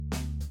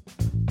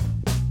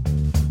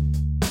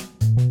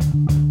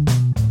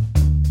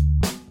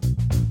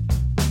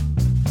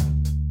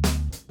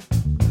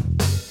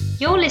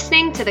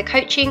listening to the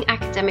Coaching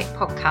Academic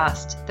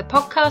Podcast, the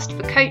podcast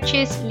for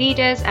coaches,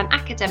 leaders, and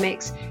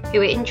academics who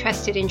are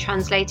interested in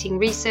translating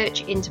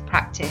research into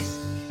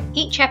practice.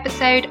 Each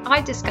episode, I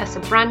discuss a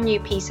brand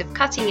new piece of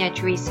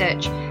cutting-edge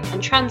research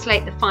and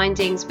translate the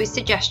findings with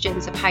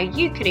suggestions of how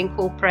you can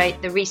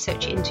incorporate the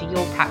research into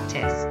your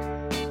practice.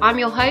 I'm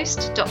your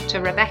host,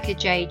 Dr. Rebecca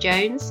J.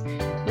 Jones.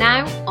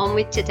 Now, on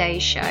with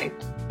today's show.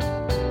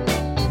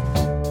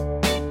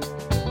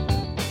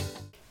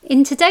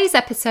 In today's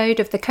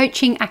episode of the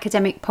Coaching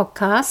Academic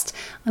Podcast,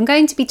 I'm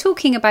going to be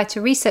talking about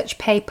a research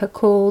paper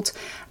called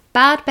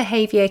Bad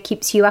Behaviour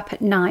Keeps You Up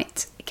at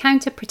Night,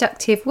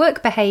 Counterproductive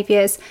Work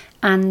Behaviours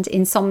and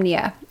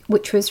Insomnia,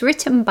 which was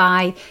written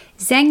by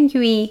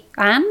Zhengyue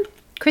An,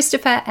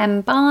 Christopher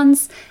M.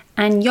 Barnes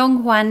and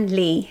Yonghwan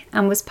Lee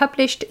and was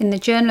published in the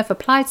Journal of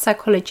Applied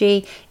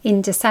Psychology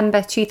in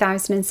December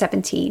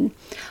 2017.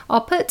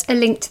 I'll put a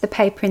link to the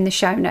paper in the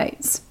show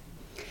notes.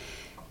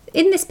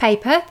 In this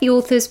paper, the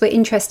authors were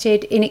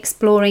interested in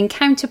exploring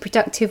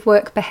counterproductive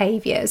work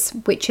behaviours,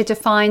 which are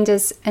defined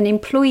as an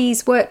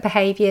employee's work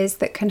behaviours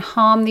that can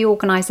harm the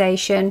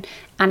organisation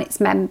and its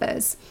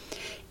members.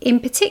 In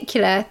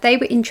particular, they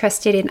were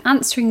interested in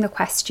answering the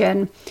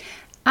question,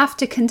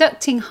 after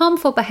conducting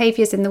harmful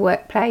behaviours in the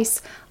workplace,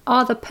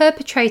 are the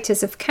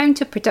perpetrators of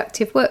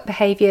counterproductive work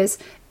behaviours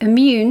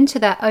immune to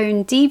their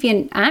own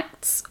deviant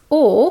acts,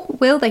 or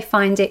will they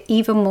find it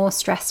even more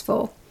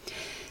stressful?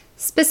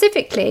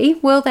 Specifically,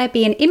 will there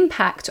be an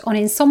impact on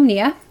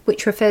insomnia,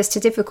 which refers to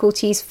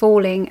difficulties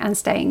falling and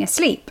staying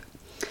asleep?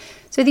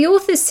 So the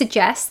authors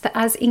suggest that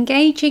as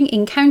engaging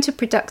in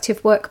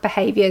counterproductive work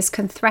behaviours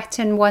can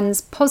threaten one's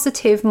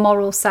positive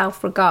moral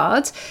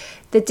self-regard,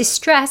 the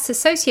distress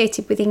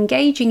associated with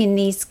engaging in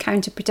these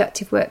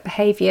counterproductive work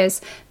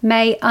behaviours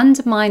may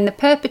undermine the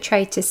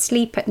perpetrator's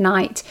sleep at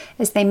night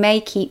as they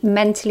may keep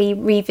mentally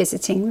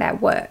revisiting their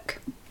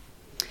work.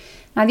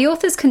 Now, the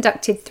authors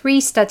conducted 3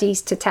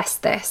 studies to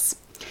test this.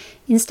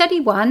 In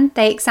study 1,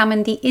 they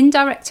examined the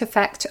indirect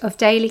effect of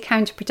daily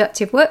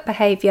counterproductive work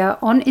behaviour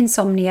on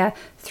insomnia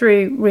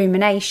through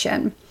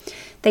rumination.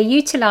 They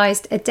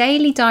utilised a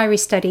daily diary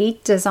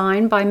study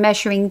designed by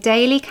measuring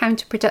daily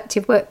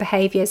counterproductive work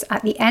behaviours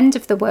at the end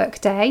of the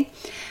workday,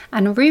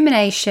 and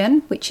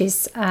rumination, which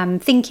is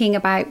thinking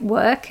about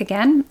work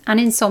again, and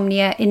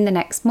insomnia in the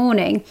next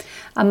morning,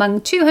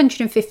 among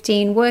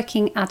 215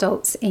 working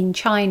adults in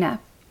China.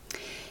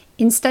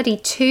 In study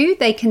 2,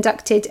 they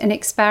conducted an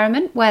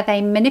experiment where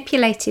they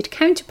manipulated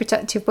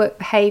counterproductive work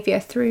behaviour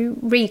through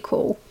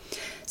recall.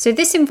 So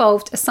this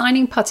involved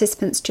assigning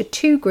participants to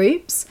 2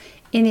 groups.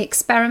 In the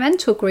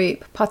experimental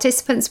group,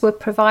 participants were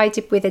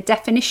provided with a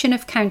definition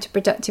of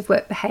counterproductive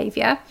work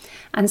behaviour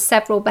and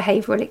several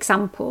behavioural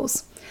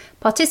examples.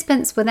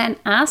 Participants were then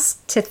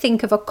asked to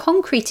think of a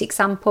concrete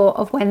example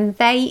of when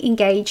they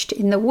engaged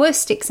in the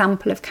worst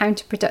example of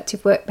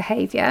counterproductive work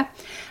behaviour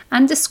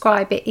and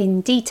describe it in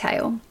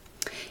detail.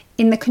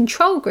 In the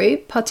control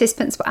group,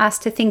 participants were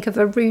asked to think of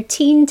a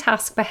routine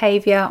task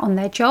behaviour on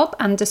their job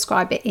and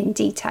describe it in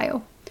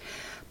detail.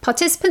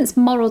 Participants'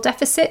 moral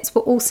deficits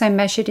were also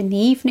measured in the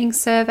evening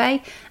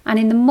survey, and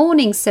in the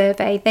morning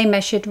survey, they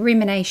measured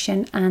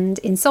rumination and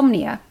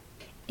insomnia.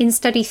 In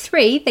study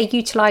 3, they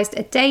utilised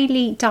a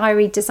daily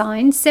diary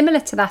design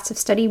similar to that of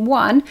study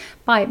 1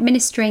 by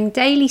administering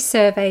daily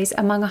surveys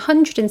among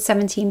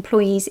 170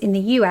 employees in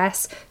the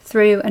US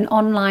through an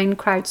online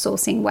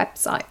crowdsourcing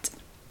website.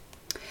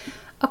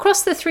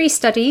 Across the 3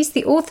 studies,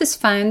 the authors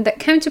found that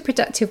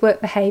counterproductive work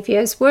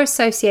behaviours were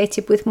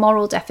associated with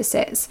moral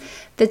deficits,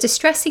 the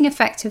distressing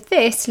effect of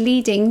this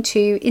leading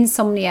to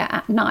insomnia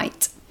at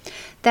night.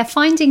 Their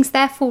findings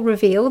therefore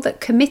reveal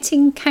that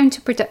committing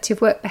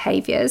counterproductive work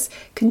behaviours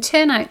can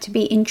turn out to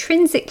be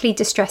intrinsically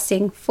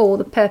distressing for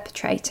the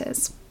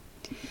perpetrators.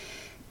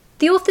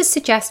 The authors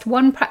suggest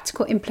one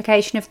practical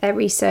implication of their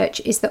research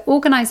is that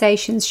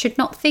organisations should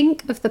not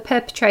think of the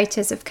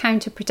perpetrators of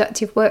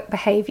counterproductive work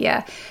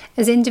behaviour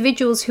as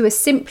individuals who are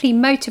simply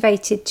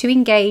motivated to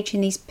engage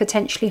in these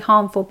potentially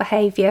harmful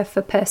behaviour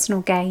for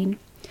personal gain.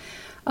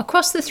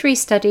 Across the 3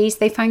 studies,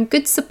 they found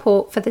good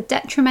support for the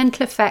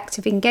detrimental effect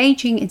of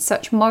engaging in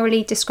such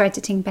morally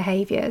discrediting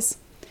behaviours.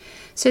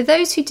 So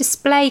those who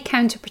display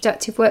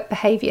counterproductive work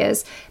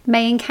behaviours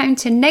may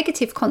encounter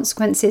negative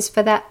consequences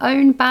for their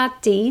own bad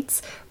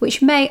deeds,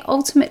 which may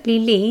ultimately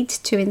lead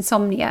to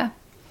insomnia.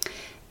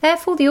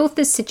 Therefore, the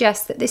authors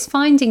suggest that this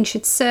finding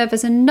should serve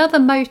as another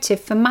motive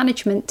for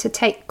management to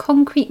take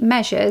concrete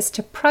measures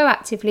to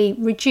proactively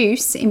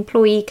reduce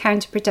employee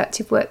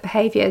counterproductive work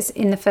behaviours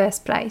in the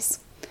first place.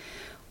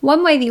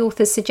 One way the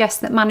authors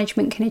suggest that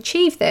management can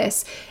achieve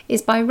this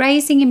is by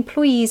raising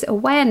employees'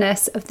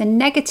 awareness of the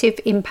negative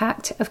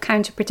impact of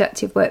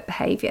counterproductive work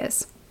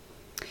behaviours.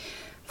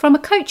 From a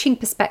coaching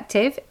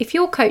perspective, if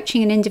you're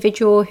coaching an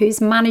individual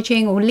who's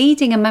managing or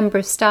leading a member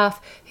of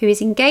staff who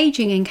is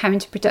engaging in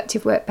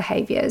counterproductive work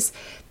behaviours,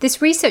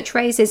 this research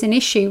raises an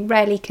issue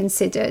rarely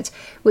considered,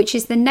 which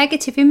is the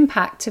negative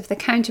impact of the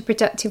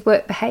counterproductive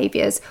work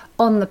behaviours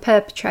on the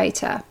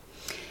perpetrator.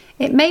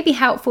 It may be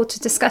helpful to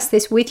discuss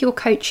this with your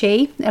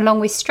coachee,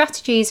 along with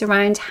strategies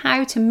around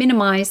how to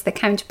minimise the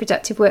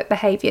counterproductive work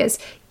behaviours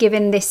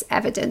given this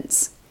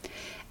evidence.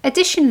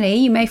 Additionally,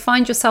 you may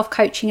find yourself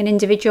coaching an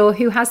individual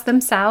who has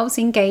themselves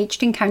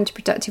engaged in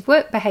counterproductive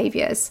work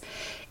behaviours.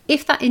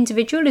 If that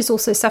individual is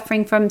also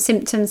suffering from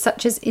symptoms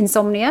such as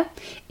insomnia,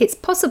 it's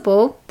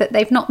possible that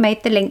they've not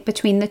made the link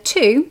between the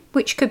two,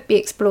 which could be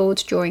explored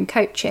during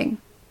coaching.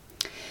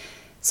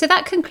 So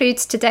that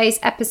concludes today's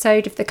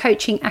episode of the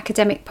Coaching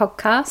Academic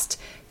Podcast.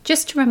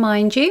 Just to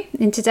remind you,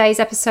 in today's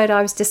episode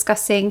I was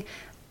discussing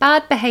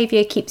bad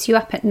behaviour keeps you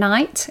up at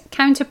night,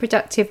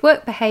 counterproductive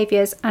work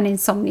behaviours and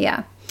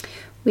insomnia,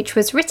 which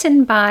was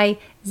written by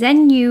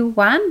Zhenyu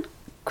Wan,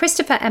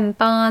 Christopher M.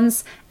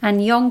 Barnes and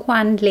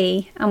Yonghwan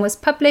Lee, and was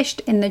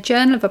published in the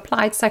Journal of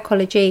Applied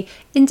Psychology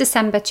in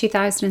December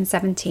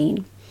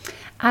 2017.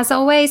 As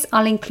always,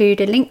 I'll include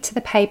a link to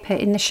the paper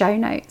in the show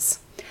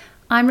notes.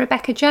 I'm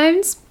Rebecca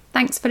Jones.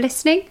 Thanks for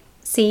listening.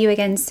 See you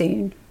again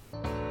soon.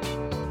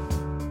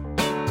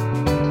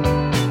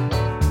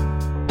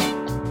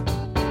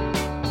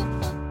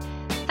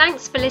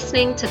 Thanks for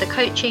listening to the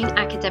Coaching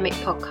Academic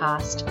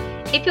Podcast.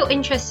 If you're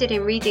interested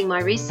in reading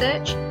my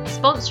research,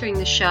 sponsoring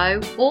the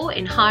show, or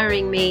in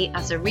hiring me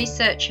as a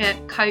researcher,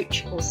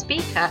 coach, or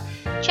speaker,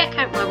 check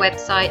out my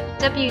website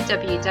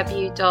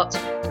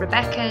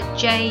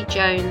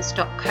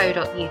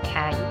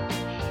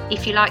www.rebeccajjones.co.uk.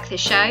 If you like the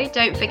show,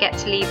 don't forget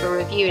to leave a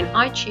review in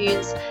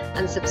iTunes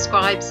and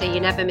subscribe so you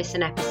never miss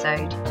an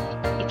episode.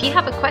 If you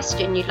have a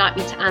question you'd like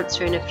me to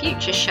answer in a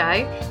future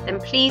show, then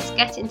please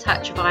get in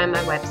touch via my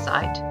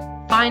website.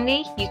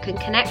 Finally, you can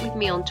connect with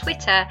me on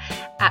Twitter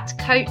at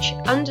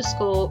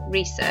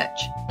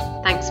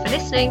coach_research. Thanks for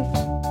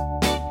listening.